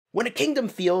When a kingdom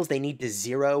feels they need to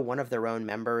zero one of their own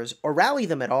members, or rally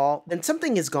them at all, then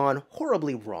something has gone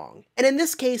horribly wrong. And in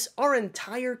this case, our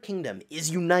entire kingdom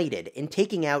is united in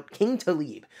taking out King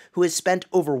Talib, who has spent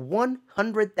over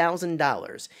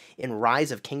 $100,000 in Rise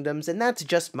of Kingdoms, and that's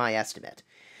just my estimate.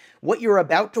 What you're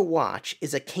about to watch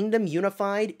is a kingdom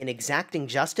unified in exacting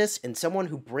justice in someone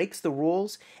who breaks the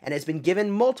rules and has been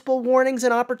given multiple warnings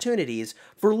and opportunities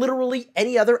for literally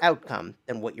any other outcome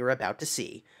than what you're about to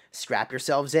see. Strap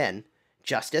yourselves in.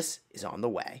 Justice is on the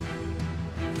way.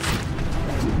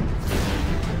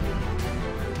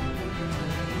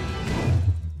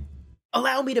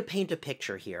 Allow me to paint a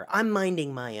picture here. I'm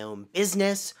minding my own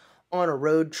business, on a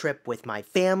road trip with my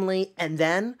family, and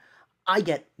then I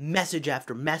get message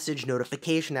after message,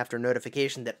 notification after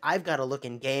notification that I've got to look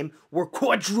in game. We're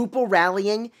quadruple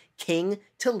rallying King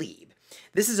Talib.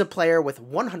 This is a player with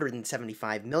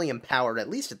 175 million power, at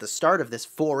least at the start of this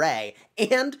foray,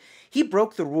 and he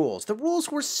broke the rules. The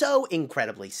rules were so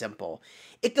incredibly simple.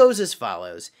 It goes as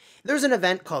follows. There's an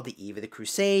event called the Eve of the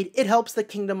Crusade. It helps the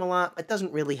kingdom a lot, but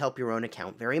doesn't really help your own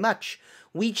account very much.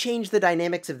 We change the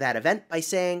dynamics of that event by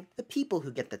saying the people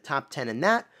who get the top 10 in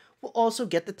that will also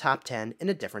get the top 10 in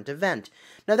a different event.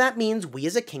 Now that means we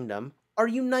as a kingdom are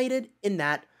united in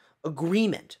that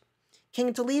agreement.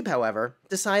 King Talib, however,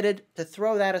 decided to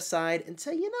throw that aside and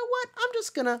say, you know what, I'm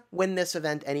just gonna win this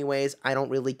event anyways. I don't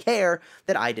really care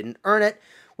that I didn't earn it.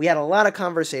 We had a lot of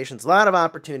conversations, a lot of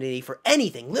opportunity for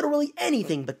anything, literally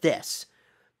anything but this.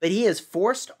 But he has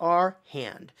forced our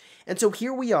hand. And so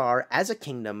here we are, as a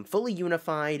kingdom, fully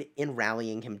unified in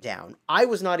rallying him down. I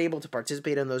was not able to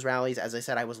participate in those rallies. As I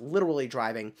said, I was literally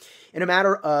driving. In a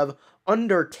matter of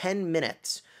under 10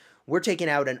 minutes, we're taking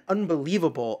out an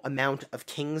unbelievable amount of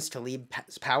King's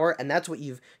Talib's power, and that's what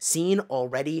you've seen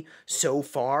already so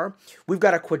far. We've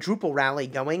got a quadruple rally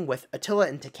going with Attila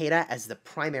and Takeda as the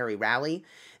primary rally.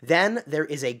 Then there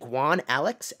is a Guan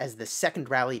Alex as the second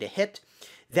rally to hit.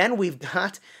 Then we've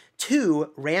got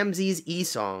two Ramses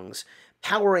E-songs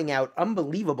powering out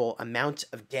unbelievable amounts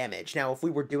of damage. Now, if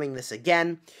we were doing this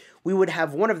again, we would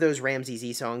have one of those Ramses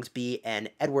E-songs be an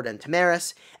Edward and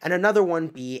Tamaris, and another one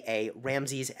be a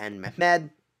Ramses and Mehmed.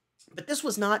 But this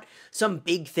was not some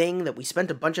big thing that we spent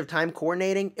a bunch of time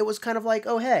coordinating. It was kind of like,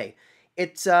 oh hey,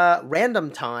 it's random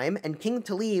time, and King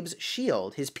Talib's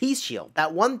shield, his peace shield,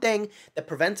 that one thing that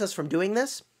prevents us from doing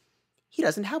this, he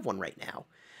doesn't have one right now.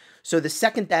 So the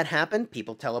second that happened,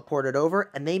 people teleported over,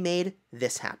 and they made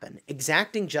this happen,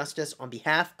 exacting justice on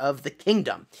behalf of the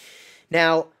kingdom.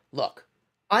 Now, look,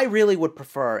 I really would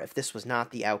prefer if this was not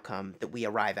the outcome that we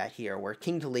arrive at here, where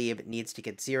King Talib needs to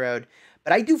get zeroed,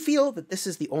 but I do feel that this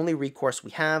is the only recourse we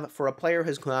have for a player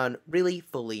who's gone really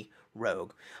fully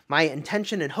rogue. My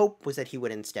intention and hope was that he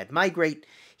would instead migrate.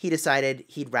 He decided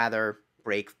he'd rather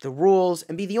break the rules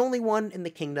and be the only one in the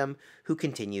kingdom who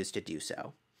continues to do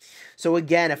so. So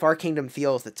again, if our kingdom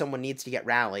feels that someone needs to get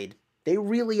rallied, they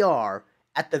really are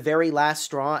at the very last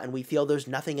straw, and we feel there's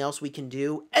nothing else we can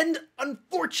do, and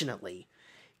unfortunately,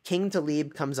 King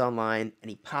Talib comes online and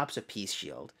he pops a peace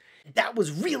shield. That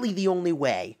was really the only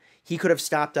way he could have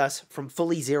stopped us from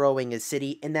fully zeroing his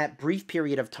city. In that brief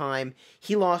period of time,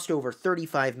 he lost over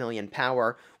 35 million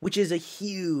power, which is a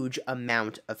huge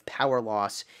amount of power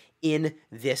loss in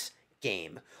this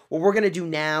game. What we're going to do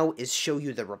now is show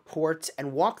you the reports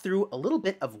and walk through a little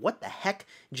bit of what the heck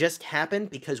just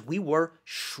happened, because we were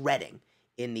shredding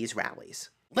in these rallies.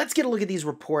 Let's get a look at these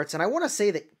reports, and I want to say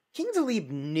that King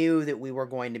Talib knew that we were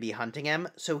going to be hunting him,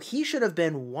 so he should have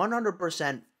been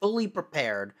 100% fully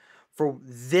prepared for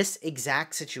this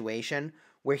exact situation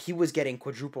where he was getting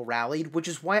quadruple rallied, which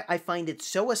is why I find it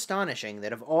so astonishing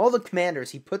that of all the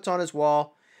commanders he puts on his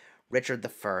wall, Richard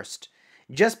I.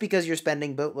 Just because you're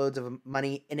spending boatloads of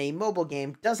money in a mobile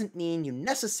game doesn't mean you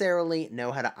necessarily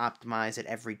know how to optimize at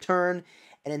every turn,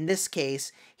 and in this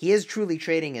case, he is truly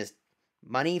trading his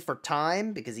money for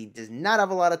time, because he does not have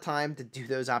a lot of time to do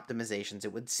those optimizations,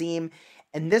 it would seem,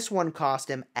 and this one cost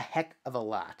him a heck of a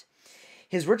lot.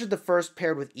 His Richard I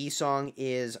paired with E-Song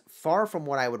is far from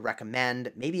what I would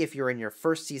recommend. Maybe if you're in your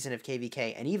first season of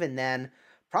KVK, and even then,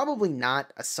 probably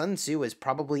not. A Sun Tzu is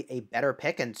probably a better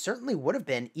pick, and certainly would have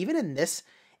been, even in this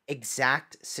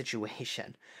exact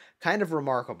situation. Kind of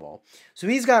remarkable. So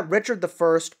he's got Richard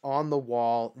I on the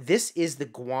wall. This is the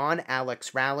Guan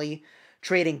Alex rally,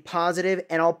 trading positive,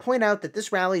 and I'll point out that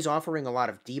this rally is offering a lot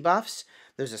of debuffs.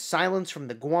 There's a silence from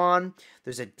the Guan.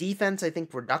 There's a defense, I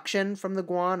think, reduction from the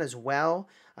Guan as well.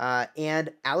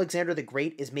 And Alexander the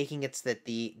Great is making it so that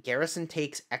the garrison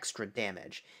takes extra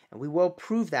damage. And we will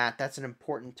prove that. That's an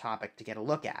important topic to get a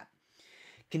look at.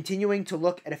 Continuing to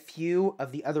look at a few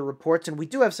of the other reports, and we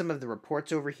do have some of the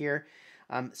reports over here.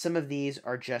 Some of these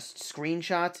are just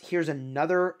screenshots. Here's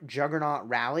another Juggernaut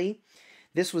rally.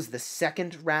 This was the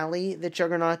second rally that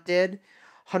Juggernaut did.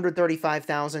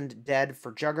 135,000 dead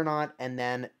for Juggernaut, and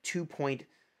then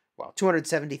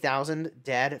 270,000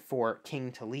 dead for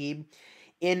King Talib.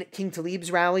 In King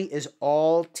Talib's rally is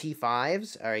all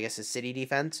T5s, or I guess his city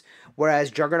defense, whereas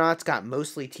Juggernaut's got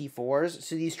mostly T4s.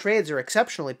 So these trades are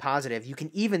exceptionally positive. You can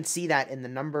even see that in the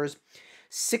numbers.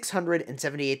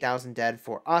 678,000 dead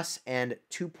for us and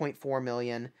 2.4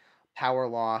 million power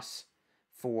loss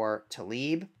for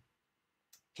Talib.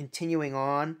 Continuing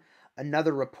on,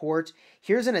 another report.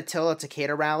 Here's an Attila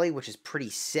Takeda rally, which is pretty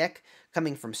sick,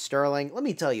 coming from Sterling. Let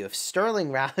me tell you, if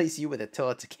Sterling rallies you with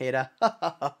Attila Takeda,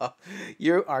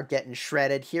 you are getting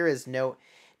shredded. Here is no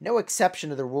exception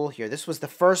to the rule here. This was the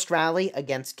first rally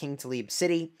against King Talib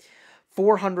City.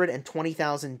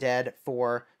 420,000 dead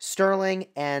for Sterling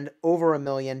and over 1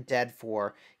 million dead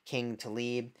for King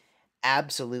Talib.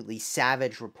 Absolutely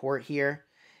savage report here.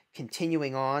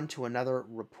 Continuing on to another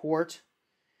report.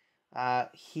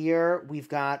 Here we've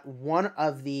got one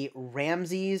of the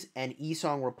Ramses and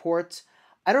Esong reports.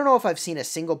 I don't know if I've seen a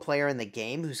single player in the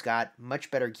game who's got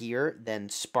much better gear than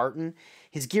Spartan.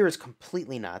 His gear is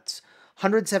completely nuts.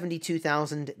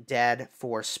 172,000 dead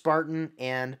for Spartan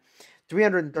and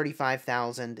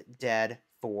 335,000 dead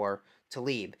for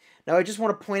Talib. Now, I just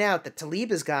want to point out that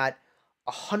Talib has got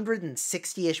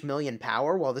 160-ish million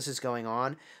power while this is going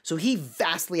on, so he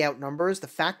vastly outnumbers. The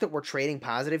fact that we're trading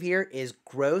positive here is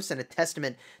gross and a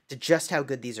testament to just how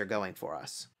good these are going for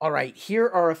us. All right, here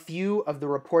are a few of the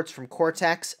reports from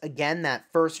Cortex. Again, that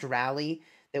first rally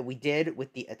that we did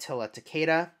with the Attila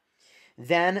Takeda.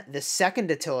 Then the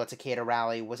second Attila Takeda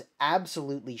rally was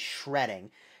absolutely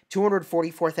shredding.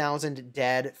 244,000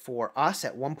 dead for us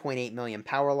at 1.8 million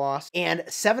power loss, and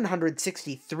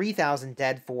 763,000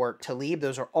 dead for Talib.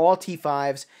 Those are all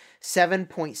T5s,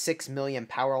 7.6 million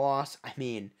power loss. I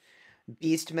mean,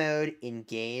 beast mode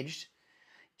engaged.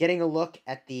 Getting a look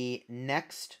at the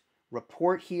next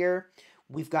report here,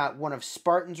 we've got one of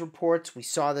Spartan's reports. We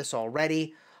saw this already.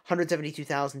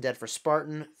 172,000 dead for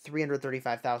Spartan,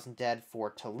 335,000 dead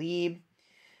for Talib.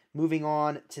 Moving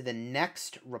on to the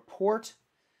next report.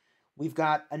 We've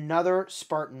got another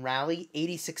Spartan rally,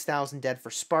 86,000 dead for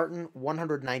Spartan,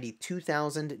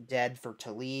 192,000 dead for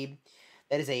Talib.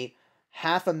 That is a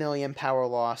 500,000 power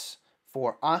loss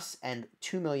for us and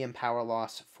 2 million power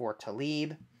loss for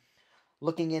Talib.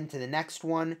 Looking into the next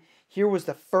one, here was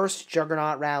the first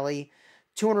Juggernaut rally,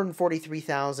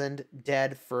 243,000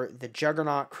 dead for the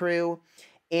Juggernaut crew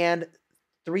and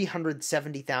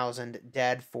 370,000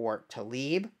 dead for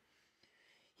Talib.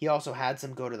 He also had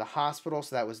some go to the hospital,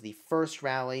 so that was the first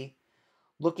rally.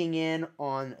 Looking in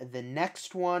on the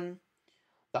next one,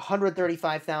 the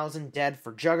 135,000 dead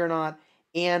for Juggernaut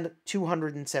and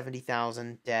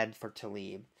 270,000 dead for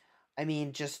Talib. I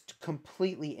mean, just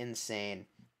completely insane.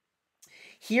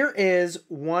 Here is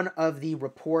one of the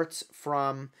reports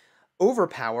from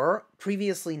Overpower,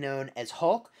 previously known as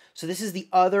Hulk. So this is the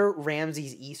other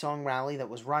Ramses Esong rally that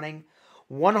was running.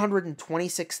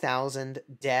 126,000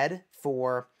 dead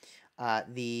for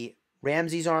the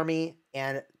Ramses army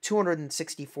and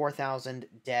 264,000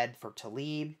 dead for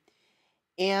Talib.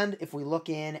 And if we look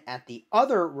in at the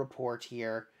other report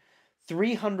here,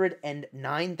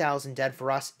 309,000 dead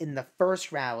for us in the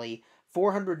first rally,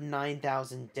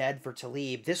 409,000 dead for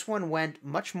Talib. This one went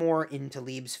much more in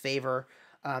Talib's favor.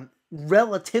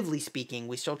 Relatively speaking,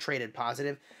 we still traded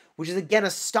positive, which is again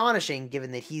astonishing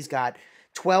given that he's got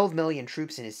 12 million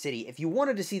troops in his city. If you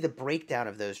wanted to see the breakdown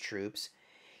of those troops,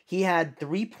 he had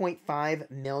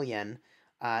 3.5 million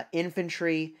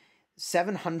infantry,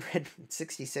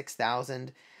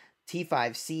 766,000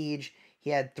 T5 siege.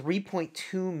 He had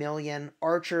 3.2 million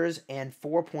archers and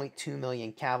 4.2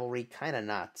 million cavalry. Kind of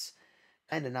nuts.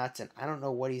 And I don't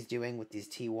know what he's doing with these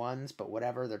T1s, but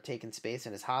whatever. They're taking space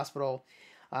in his hospital.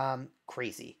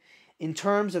 Crazy. In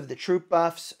terms of the troop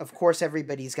buffs, of course,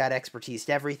 everybody's got expertise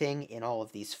to everything in all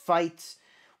of these fights,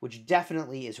 which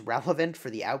definitely is relevant for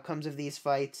the outcomes of these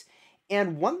fights.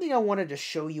 And one thing I wanted to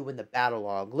show you in the battle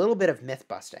log, a little bit of myth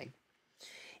busting.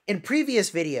 In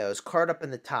previous videos, card up in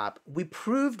the top, we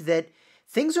proved that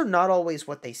things are not always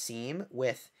what they seem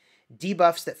with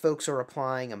debuffs that folks are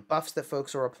applying and buffs that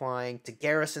folks are applying to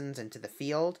garrisons and to the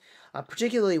field,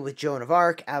 particularly with Joan of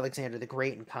Arc, Alexander the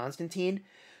Great, and Constantine.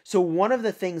 So one of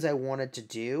the things I wanted to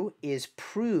do is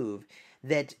prove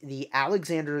that the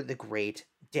Alexander the Great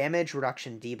damage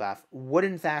reduction debuff would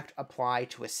in fact apply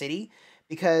to a city,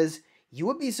 because you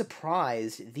would be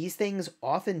surprised, these things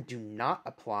often do not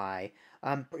apply.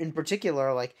 In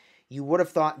particular, like, you would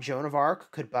have thought Joan of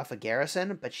Arc could buff a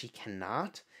garrison, but she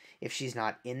cannot. if she's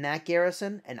not in that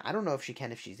garrison, and I don't know if she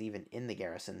can if she's even in the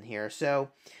garrison here. So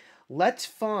let's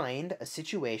find a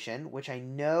situation, which I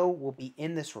know will be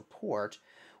in this report,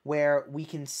 where we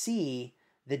can see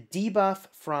the debuff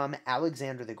from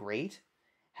Alexander the Great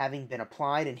having been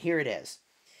applied, and here it is.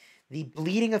 The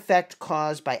bleeding effect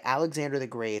caused by Alexander the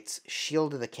Great's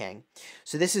Shield of the King.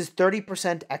 So this is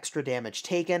 30% extra damage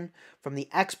taken from the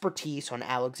expertise on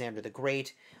Alexander the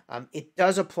Great. It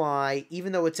does apply,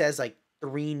 even though it says like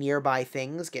 3 nearby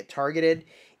things get targeted,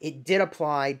 it did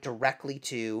apply directly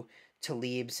to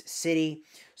Talib's city.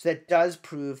 So that does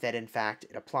prove that, in fact,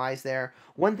 it applies there.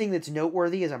 One thing that's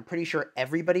noteworthy is I'm pretty sure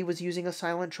everybody was using a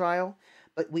silent trial,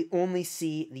 but we only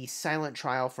see the silent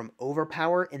trial from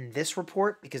Overpower in this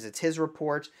report because it's his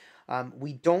report.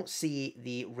 We don't see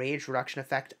the rage reduction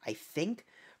effect, I think,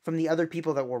 from the other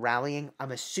people that were rallying.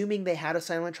 I'm assuming they had a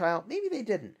silent trial. Maybe they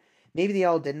didn't. Maybe they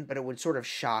all didn't, but it would sort of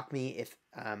shock me if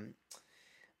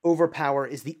Overpower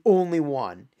is the only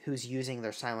one who's using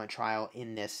their silent trial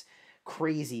in this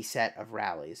crazy set of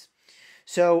rallies.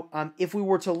 So if we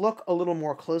were to look a little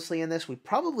more closely in this, we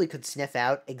probably could sniff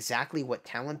out exactly what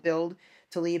talent build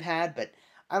Talib had, but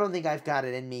I don't think I've got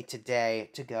it in me today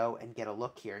to go and get a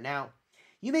look here. Now,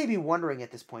 you may be wondering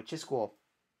at this point, Chisgule,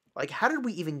 like, how did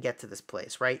we even get to this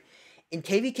place, right? In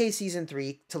KVK Season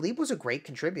 3, Talib was a great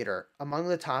contributor, among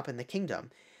the top in the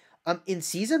kingdom. In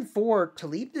Season 4,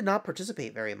 Talib did not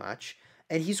participate very much,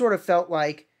 and he sort of felt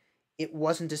like it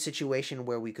wasn't a situation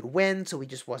where we could win, so he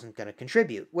just wasn't going to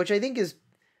contribute, which I think is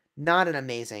not an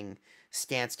amazing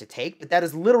stance to take, but that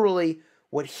is literally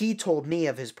what he told me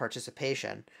of his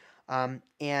participation.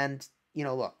 And, you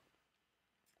know, look,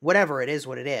 whatever, it is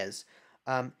what it is.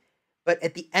 But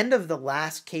at the end of the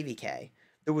last KVK,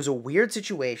 there was a weird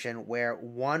situation where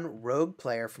one rogue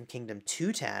player from Kingdom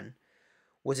 210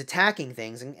 was attacking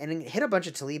things and hit a bunch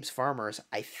of Talib's farmers,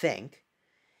 I think.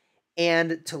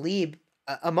 And Talib,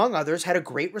 among others, had a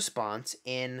great response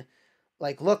in,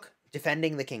 like, look,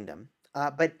 defending the kingdom.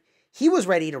 But he was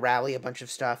ready to rally a bunch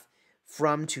of stuff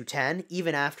from 210,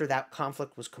 even after that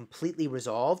conflict was completely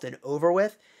resolved and over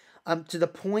with, to the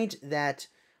point that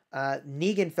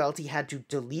Negan felt he had to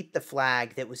delete the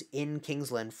flag that was in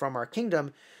Kingsland from our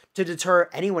kingdom to deter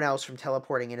anyone else from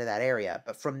teleporting into that area.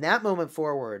 But from that moment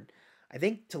forward, I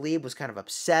think Talib was kind of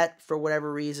upset for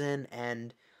whatever reason,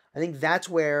 and I think that's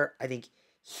where I think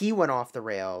he went off the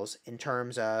rails in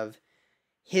terms of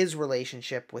his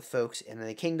relationship with folks in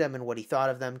the kingdom and what he thought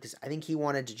of them, because I think he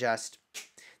wanted to just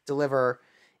deliver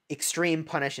extreme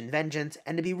punish and vengeance,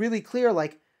 and to be really clear,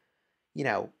 like, you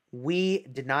know, we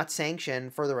did not sanction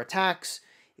further attacks.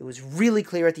 It was really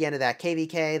clear at the end of that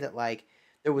KVK that, like,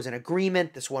 there was an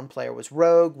agreement. This one player was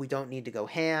rogue. We don't need to go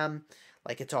ham.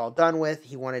 Like, it's all done with.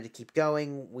 He wanted to keep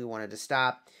going. We wanted to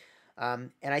stop.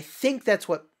 And I think that's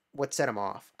what set him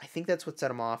off. I think that's what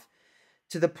set him off,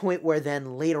 to the point where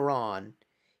then later on,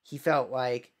 he felt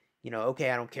like, you know, okay,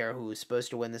 I don't care who's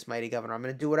supposed to win this mighty governor. I'm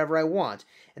going to do whatever I want.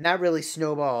 And that really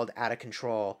snowballed out of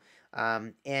control.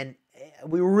 And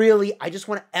I just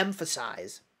want to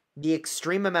emphasize the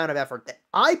extreme amount of effort that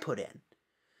I put in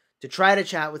to try to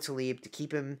chat with Talib, to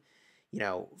keep him, you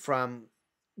know, from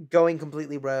going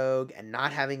completely rogue and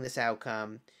not having this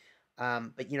outcome.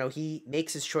 But, you know, he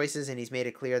makes his choices, and he's made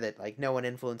it clear that, like, no one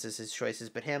influences his choices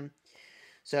but him.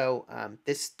 So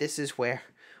this is where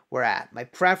we're at. My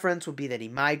preference would be that he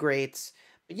migrates,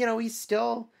 but, you know, he's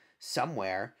still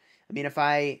somewhere. I mean, if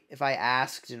I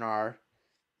asked in our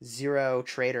Zero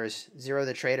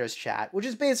the Traders chat, which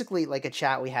is basically like a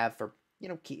chat we have for, you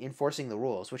know, enforcing the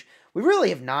rules, which we really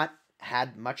have not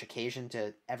had much occasion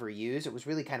to ever use. It was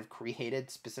really kind of created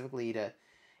specifically to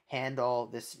handle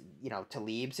this, you know,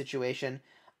 Talib situation.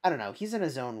 I don't know. He's in a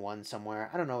zone 1 somewhere.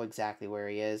 I don't know exactly where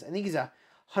he is. I think he's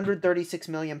 136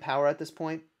 million power at this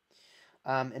point.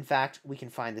 In fact, we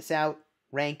can find this out.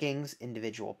 Rankings,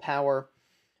 individual power.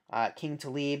 King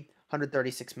Talib,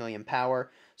 136 million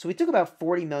power. So we took about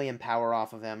 40 million power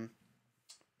off of him.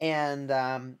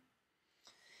 And,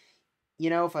 you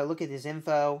know, if I look at his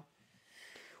info,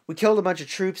 we killed a bunch of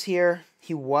troops here.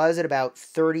 He was at about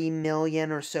 30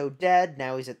 million or so dead.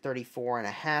 Now he's at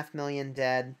 34.5 million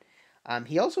dead.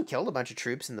 He also killed a bunch of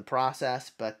troops in the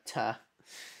process, but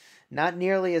not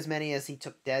nearly as many as he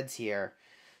took deads here.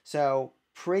 So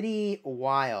pretty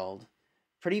wild.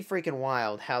 Pretty freaking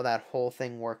wild how that whole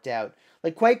thing worked out.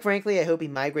 Like, quite frankly, I hope he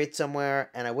migrates somewhere,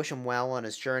 and I wish him well on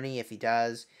his journey if he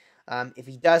does. If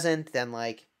he doesn't, then,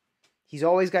 like, he's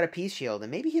always got a peace shield, and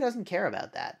maybe he doesn't care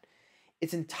about that.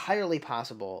 It's entirely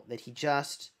possible that he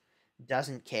just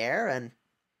doesn't care, and,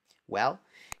 well,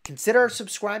 Consider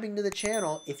subscribing to the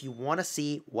channel if you want to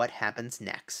see what happens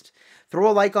next.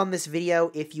 Throw a like on this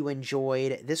video if you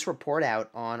enjoyed this report out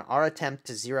on our attempt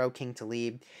to zero King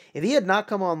Talib. If he had not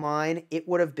come online, it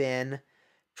would have been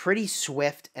pretty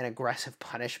swift and aggressive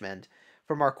punishment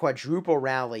from our quadruple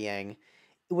rallying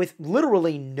with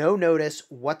literally no notice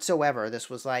whatsoever. This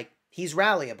was like, he's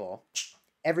rallyable.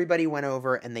 Everybody went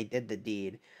over and they did the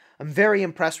deed. I'm very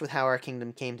impressed with how our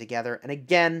kingdom came together. And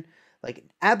again, like,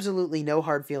 absolutely no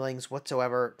hard feelings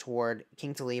whatsoever toward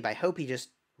King Talib. I hope he just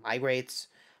migrates,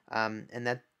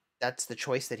 and that's the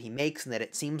choice that he makes, and that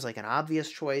it seems like an obvious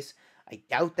choice. I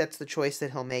doubt that's the choice that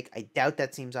he'll make. I doubt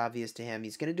that seems obvious to him.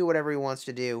 He's going to do whatever he wants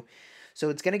to do. So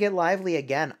it's going to get lively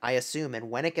again, I assume. And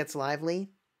when it gets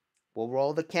lively, we'll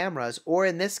roll the cameras. Or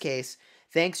in this case,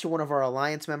 thanks to one of our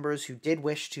Alliance members who did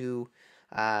wish to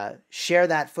share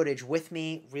that footage with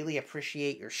me. Really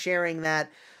appreciate your sharing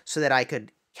that so that I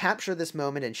could capture this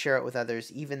moment and share it with others,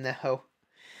 even though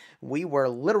we were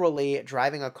literally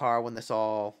driving a car when this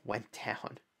all went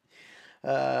down.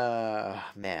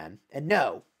 Man. And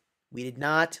no, we did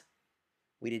not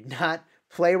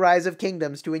play Rise of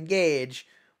Kingdoms to engage.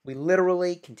 We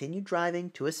literally continued driving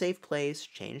to a safe place,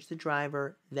 changed the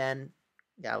driver, then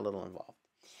got a little involved.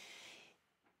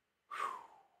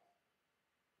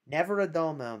 Never a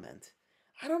dull moment.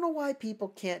 I don't know why people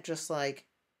can't just, like,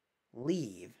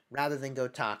 leave rather than go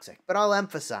toxic. But I'll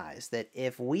emphasize that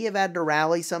if we have had to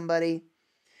rally somebody,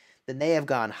 then they have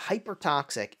gone hyper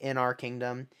toxic in our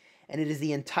kingdom, and it is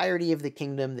the entirety of the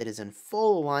kingdom that is in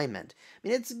full alignment. I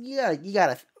mean, it's you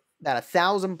got about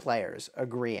 1,000 players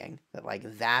agreeing that,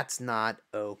 like, that's not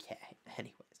okay.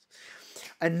 Anyways,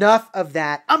 enough of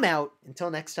that. I'm out.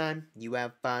 Until next time, you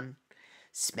have fun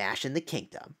smashing the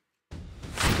kingdom.